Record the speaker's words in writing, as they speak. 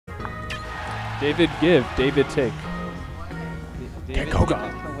David give, David take. David Koga.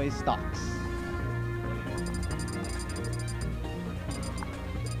 away stocks.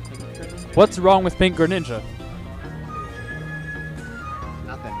 What's wrong with Pink Greninja?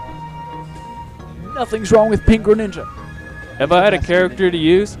 Nothing. Nothing's wrong with Pink Greninja. If I had a character to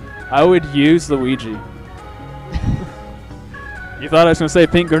use, I would use Luigi. You thought I was going to say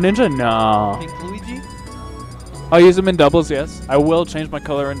Pink Greninja? No. Pink Luigi? I'll use him in doubles, yes. I will change my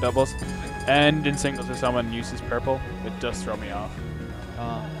color in doubles. And in singles, if someone uses purple, it does throw me off.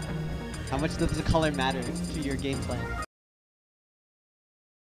 How much does the color matter to your game plan?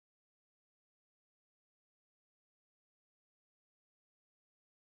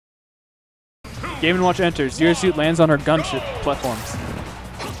 Game & Watch enters. Zero Suit lands on her gunship platforms.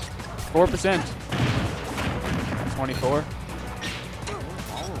 4%. 24.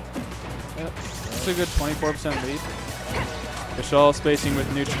 Yep. That's a good 24% lead. Vishal spacing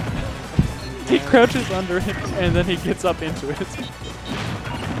with neutral. He crouches under it and then he gets up into it.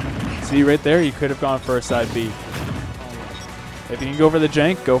 See right there, he could have gone for a side B. If you can go for the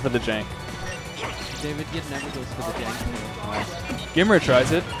jank, go for the jank. David Gibb never goes for the jank. Gimmer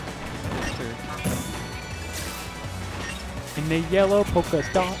tries it. Sure. In the yellow polka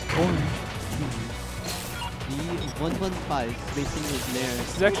dot orange. V115 spacing with Nair.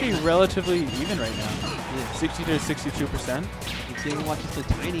 This is actually relatively even right now. Yeah. 60 to 62%. The Game & Watch is so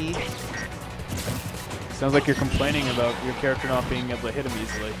tiny. Sounds like you're complaining about your character not being able to hit him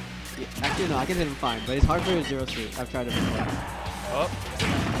easily. Yeah, actually, no, I can hit him fine, but it's hard for a 0-3. I've tried it before. Oh.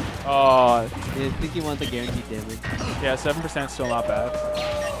 Oh. Yeah, I think he wants a guaranteed damage. Yeah, 7% is still not bad.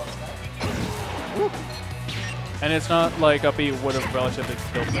 Woo. And it's not like up B would have relatively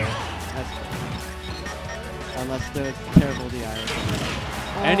killed there. Unless there's terrible DI.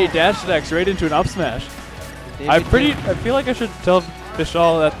 And he dash attacks right into an up smash. I feel like I should tell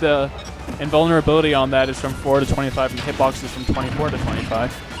Vishal that the invulnerability on that is from 4 to 25 and the hitbox is from 24 to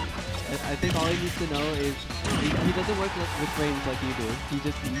 25. I think all he needs to know is he doesn't work with frames like you do. He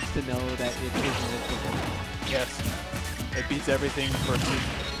just needs to know that it is invincible. Yes. It beats everything for 2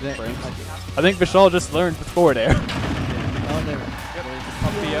 frames. Okay. I think Vishal just learned with forward air. Yeah. Oh, there. Yep.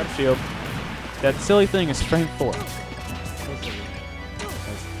 Up the up shield. That silly thing is frame 4. So silly.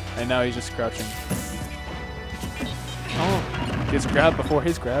 And now he's just crouching. Oh. Gets a grab before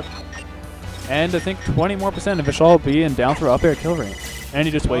his grab. And I think 20 more percent of Vishal will be in down throw up air kill range. And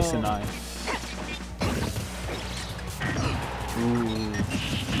he just wasted 9. Ooh.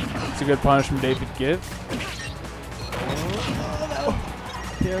 It's a good punish from David Give. Oh,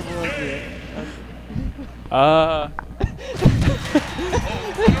 terrible idea.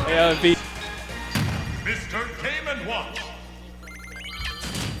 Yeah, it beat. Mr. Game & Watch.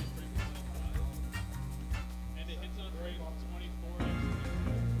 And it hits on frame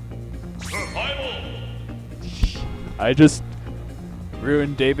 24. Survival. I just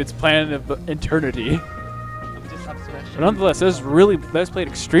ruined David's plan of eternity. I'm just up smashing. But nonetheless, that's played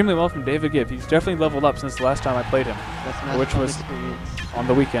extremely well from David Gibb. He's definitely leveled up since the last time I played him, which was on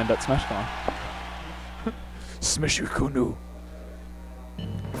the weekend at SmashCon. Smash your Kunu.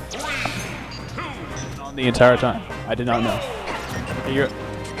 On the entire time. I did not know. Do you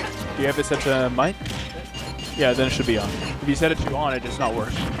have it set to mic? Yeah, then it should be on. If you set it to on, it does not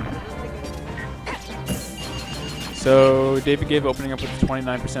work. So David Gibb opening up with a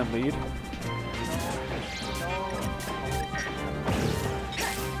 29% lead.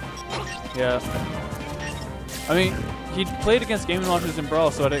 Yeah. I mean, he played against Game & Watchers in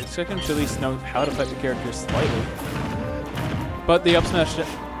Brawl, so I'd expect him to at least know how to fight the characters slightly. But the up smash...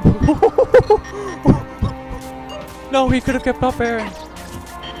 No, he could have kept up airing.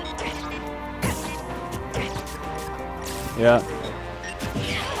 Yeah.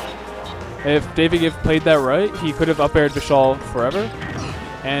 If David Gibb played that right, he could have up aired Vishal forever,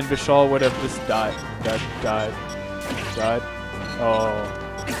 and Vishal would have just died. Died. Oh.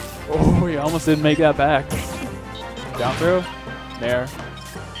 Oh, he almost didn't make that back. Down throw. There.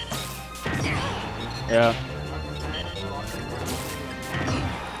 Yeah.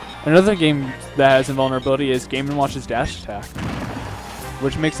 Another game that has invulnerability is Game & Watch's dash attack,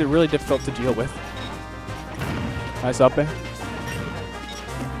 which makes it really difficult to deal with. Nice up air.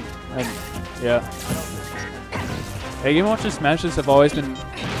 And yeah. Hey, Game & Watch's smashes have always been,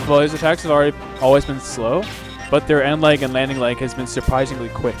 well, his attacks have always been slow, but their end leg and landing leg has been surprisingly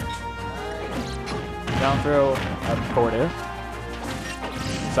quick. Down throw, forward air.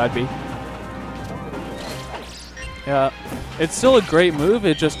 Side B. Yeah, it's still a great move,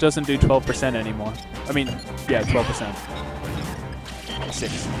 it just doesn't do 12% anymore. I mean, yeah, 12%.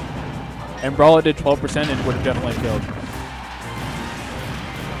 6. And Brawl it did 12% and would have definitely killed.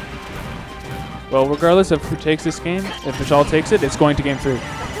 Well, regardless of who takes this game, if Vishal takes it, it's going to game 3.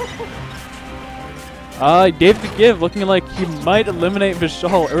 David the Give looking like he might eliminate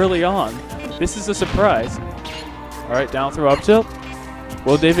Vishal early on. This is a surprise. Alright, down throw up tilt.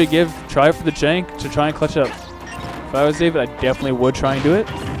 Will David Give try for the jank to try and clutch up? If I was David, I definitely would try and do it.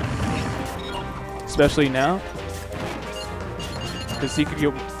 Especially now. Because he could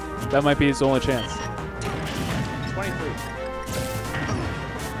get, that might be his only chance. 23.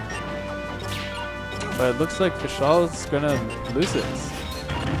 But it looks like Vishal's gonna lose this.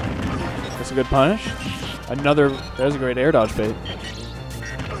 That's a good punish. Another, there's a great air dodge bait.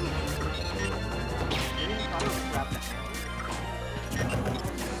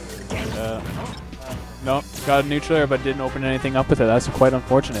 Nope, got a neutral air but didn't open anything up with it. That's quite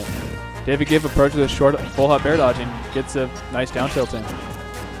unfortunate. David Give approaches with a short full hop air dodge and gets a nice down tilt in.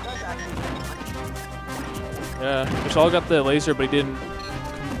 Yeah, Vishal got the laser, but he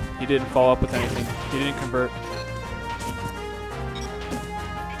didn't follow up with anything. He didn't convert.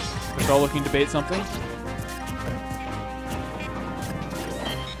 Vishal looking to bait something.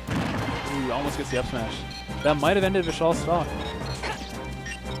 Ooh, almost gets the up smash. That might have ended Vishal's stock.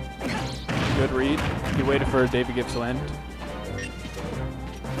 Good read. He waited for David Gibbs to land.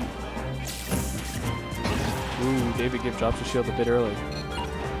 Ooh, David Gibbs drops his shield a bit early.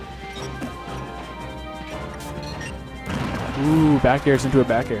 Ooh, back airs into a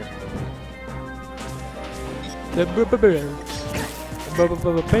back air.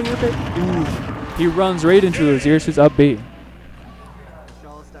 Ooh, he runs right into the Zero Suit's up B.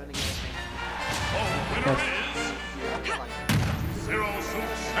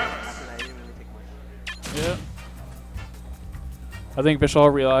 Yeah. I think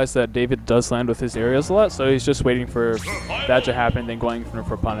Vishal realized that David does land with his aerials a lot, so he's just waiting for that to happen, then going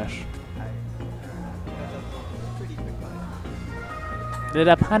for punish.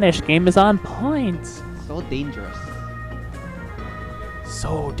 The punish game is on point. So dangerous.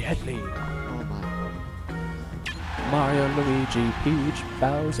 So deadly. Oh my. Mario, Luigi, Peach,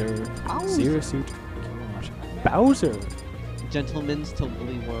 Bowser, Zero Suit, Bowser. Gentlemen's to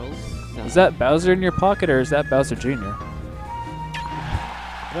Woolly World. No. Is that Bowser in your pocket or is that Bowser Jr.?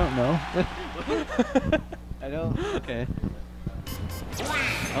 I don't know. I don't. Okay.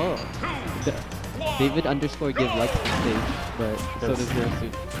 Oh. David _ Give likes the stage, but so does Zero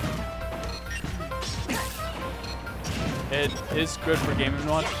Suit. It is good for Game &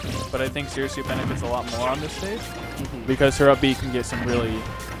 Watch, but I think Zero Suit benefits a lot more on this stage because her up B can get some really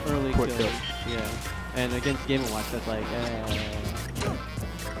early quick kills. Yeah. And against Game & Watch, that's like,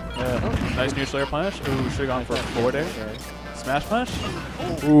 nice neutral air punish. Ooh, should have gone for a forward air. Smash punish?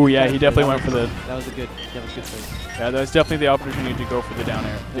 Ooh, yeah, he definitely went for the... That was good thing. Yeah, that was definitely the opportunity to go for the down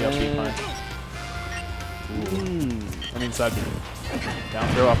air, the up B punish. I mean side B. Down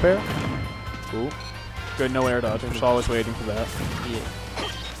throw up air. Cool. Good, no air dodge. Vishal was waiting for that. Yeah.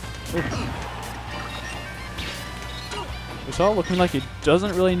 Vishal looking like he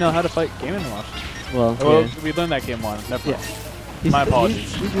doesn't really know how to fight Game & Watch. Well, we learned that game 1. Never mind. My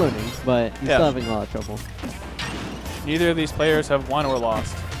apologies. He's learning, but he's still having a lot of trouble. Neither of these players have won or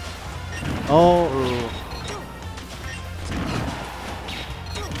lost. Oh.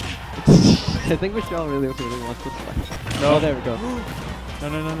 I think Michelle really wants to fight. No. Oh, there we go. No.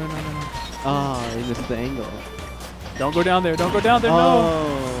 Ah, he missed the angle. Don't go down there. Don't go down there.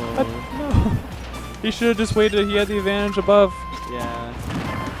 Oh. No. No. He should have just waited. He had the advantage above.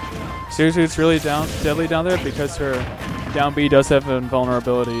 Yeah. Seriously, it's really deadly down there because her down B does have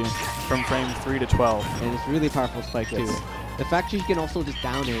invulnerability from frame 3 to 12. And it's really powerful spike too. The fact she can also just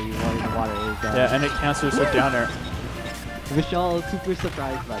down air you while in the water is yeah, and it cancels her down air. Michelle is super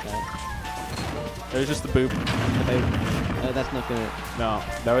surprised by that. It was just the boop. That's not gonna... No,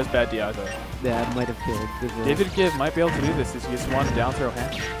 that was bad DI though. Yeah, it might have killed. David Gibb might be able to do this if he just wants down throw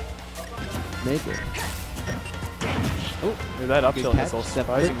hand. Maybe. Oh, that up tilt has a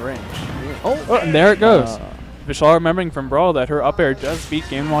surprising range. Yeah. Oh, and there it goes. Vishal remembering from Brawl that her up air does beat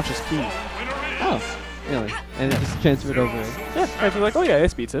Game & Watch's key. Oh, really? And it just transferred over. Yeah, I was like, oh yeah,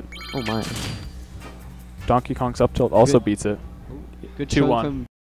 this beats it. Oh my. Donkey Kong's up tilt also beats it. Good 2-1.